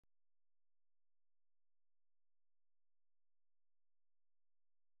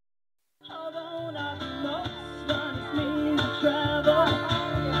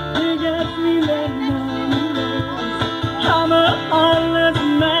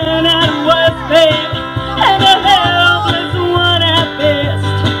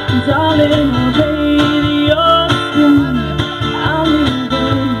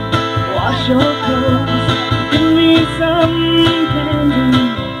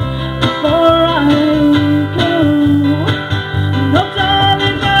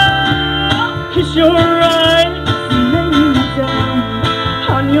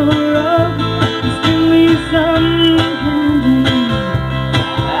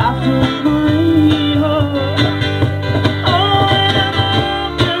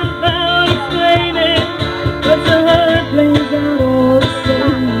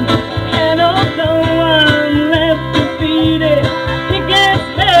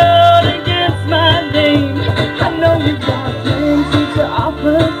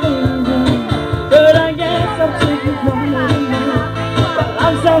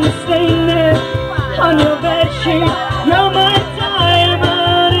On your bedsheet, you're my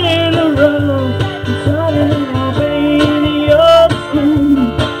diamond in the rough. Darling, I'll bathe your skin.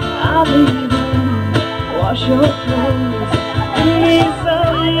 I'll leave you, wash your clothes. Give me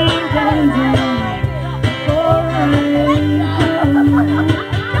some candy before I go.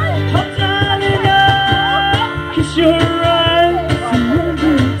 Oh, darling, I'll kiss your eyes and hold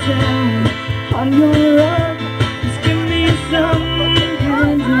you down on your rug. Just give me some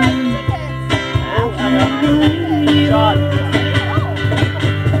candy. John.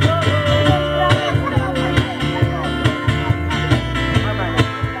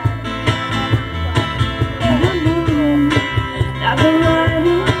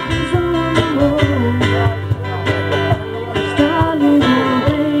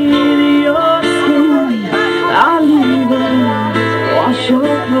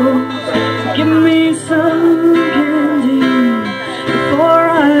 Give me some candy before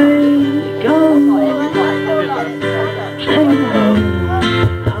I go. And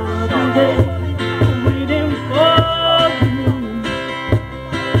I'll be there waiting for you.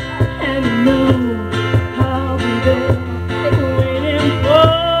 And I'll be there waiting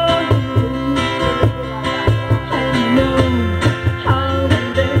for you. And I'll be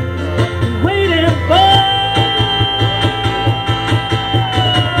there waiting for you.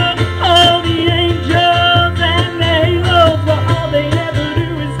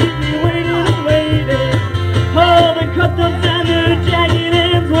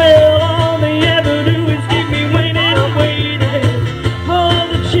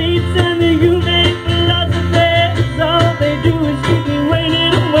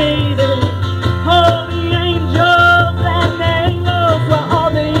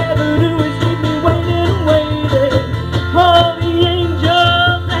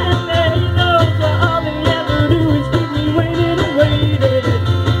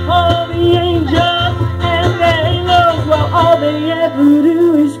 All they ever do